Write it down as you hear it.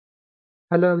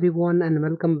Hello everyone and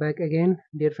welcome back again.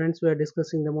 Dear friends, we are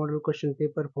discussing the model question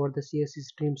paper for the CSE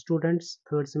stream students,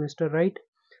 third semester, right?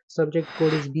 Subject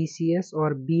code is BCS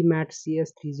or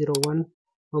BCS301.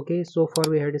 Okay, so far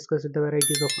we have discussed the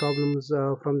varieties of problems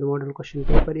from the model question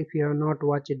paper. If you have not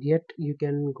watched it yet, you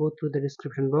can go through the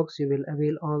description box. You will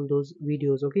avail all those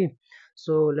videos. Okay,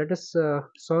 so let us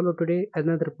solve today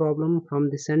another problem from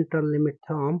the central limit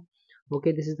theorem.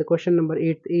 Okay, this is the question number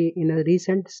 8a. In a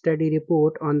recent study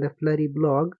report on the Flurry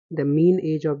blog, the mean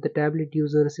age of the tablet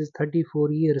users is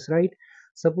 34 years, right?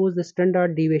 Suppose the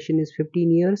standard deviation is 15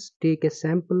 years. Take a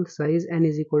sample size n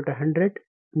is equal to 100.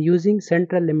 Using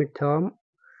central limit theorem,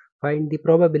 find the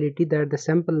probability that the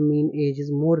sample mean age is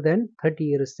more than 30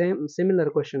 years. Similar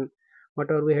question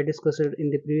whatever we had discussed in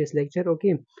the previous lecture.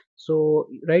 Okay, so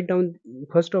write down,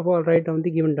 first of all write down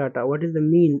the given data. What is the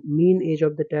mean age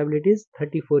of the tablet is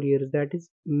 34 years, that is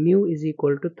mu is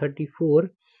equal to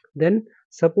 34. Then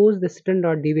suppose the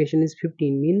standard deviation is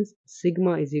 15, means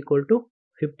sigma is equal to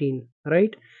 15,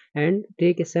 right? And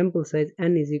take a sample size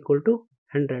n is equal to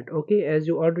 100. Okay, as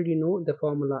you already know the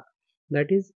formula,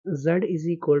 that is z is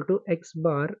equal to x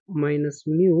bar minus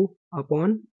mu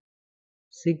upon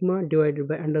sigma divided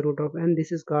by under root of n.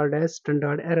 This is called as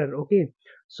standard error. Okay,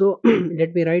 so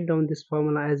let me write down this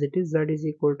formula as it is. Z is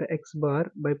equal to x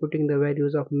bar by putting the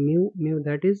values of mu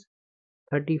that is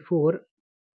 34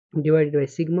 divided by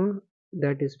sigma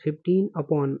that is 15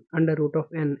 upon under root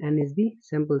of n is the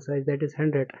sample size, that is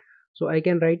 100. So I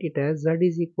can write it as z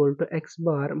is equal to x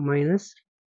bar minus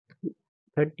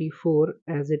 34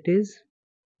 as it is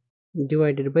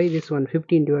divided by this one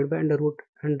 15 divided by under root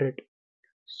 100.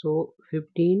 So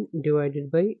 15 divided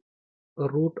by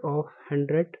root of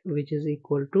 100, which is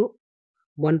equal to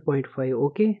 1.5.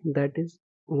 okay, that is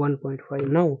 1.5.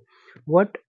 Now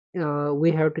what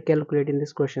we have to calculate in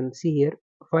this question, see here,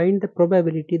 find the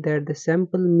probability that the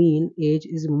sample mean age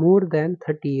is more than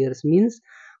 30 years, means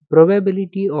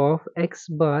probability of x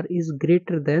bar is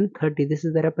greater than 30. This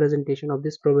is the representation of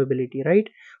this probability, right?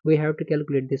 We have to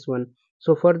calculate this one.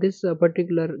 So for this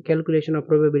particular calculation of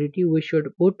probability, we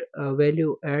should put a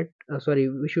value at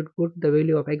we should put the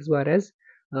value of x bar as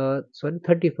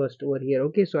 31st over here.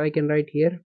 Okay, so I can write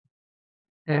here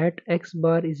at x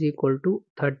bar is equal to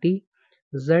 30,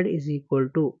 z is equal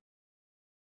to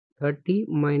 30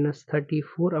 minus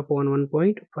 34 upon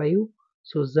 1.5.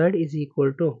 So z is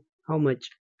equal to how much?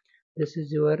 This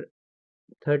is your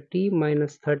 30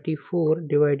 minus 34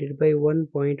 divided by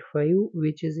 1.5,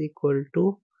 which is equal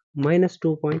to minus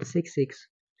 2.66.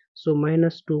 So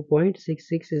minus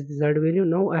 2.66 is the z value.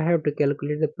 Now I have to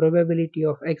calculate the probability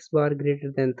of x bar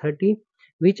greater than 30,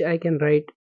 which I can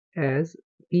write as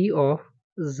p of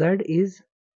z is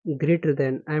greater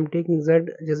than, I am taking z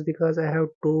just because I have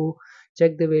to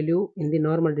check the value in the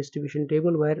normal distribution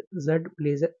table where z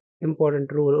plays an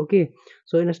important role. Okay,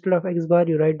 so instead of x bar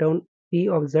you write down p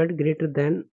of z greater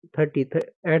than 30.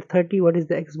 At 30, what is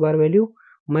the x bar value?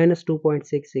 Minus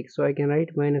 2.66. So I can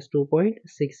write minus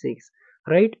 2.66,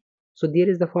 right? So there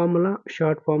is the formula,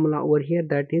 short formula over here,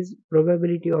 that is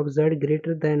probability of z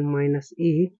greater than minus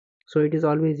a. So it is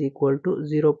always equal to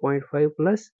 0.5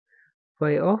 plus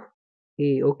phi of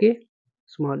a. Okay,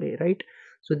 small a, right?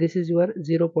 So this is your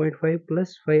 0.5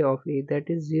 plus phi of a, that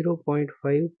is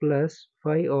 0.5 plus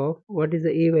phi of, what is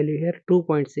the a value here?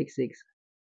 2.66.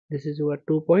 This is your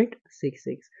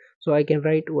 2.66. So I can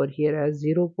write over here as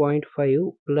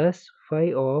 0.5 plus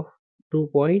phi of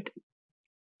 2.66.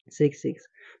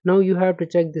 Now you have to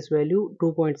check this value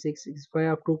 2.66, phi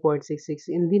of 2.66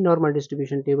 in the normal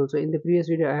distribution table. So in the previous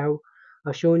video I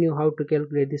have shown you how to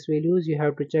calculate these values. You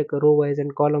have to check row wise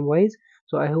and column wise.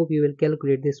 So I hope you will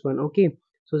calculate this one. Okay,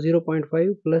 so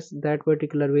 0.5 plus that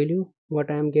particular value, what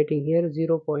I am getting here,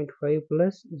 0.5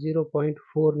 plus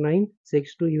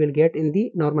 0.4962 you will get in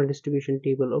the normal distribution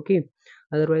table. Okay,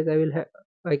 otherwise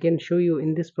I can show you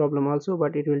in this problem also,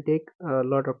 but it will take a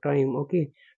lot of time.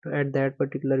 Okay, to add that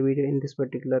particular video in this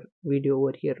particular video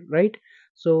over here, right?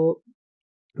 So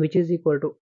which is equal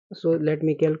to, so let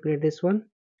me calculate this one,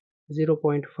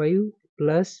 0.5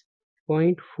 plus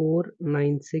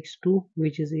 0.4962,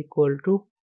 which is equal to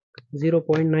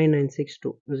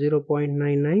 0.9962.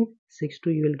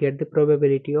 0.9962 you will get the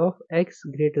probability of x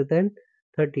greater than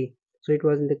 30. So it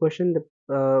was in the question, the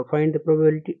find the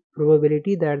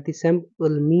probability that the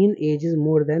sample mean age is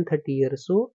more than 30 years.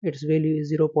 So its value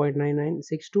is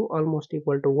 0.9962, almost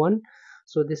equal to 1.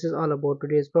 So this is all about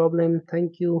today's problem.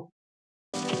 Thank you.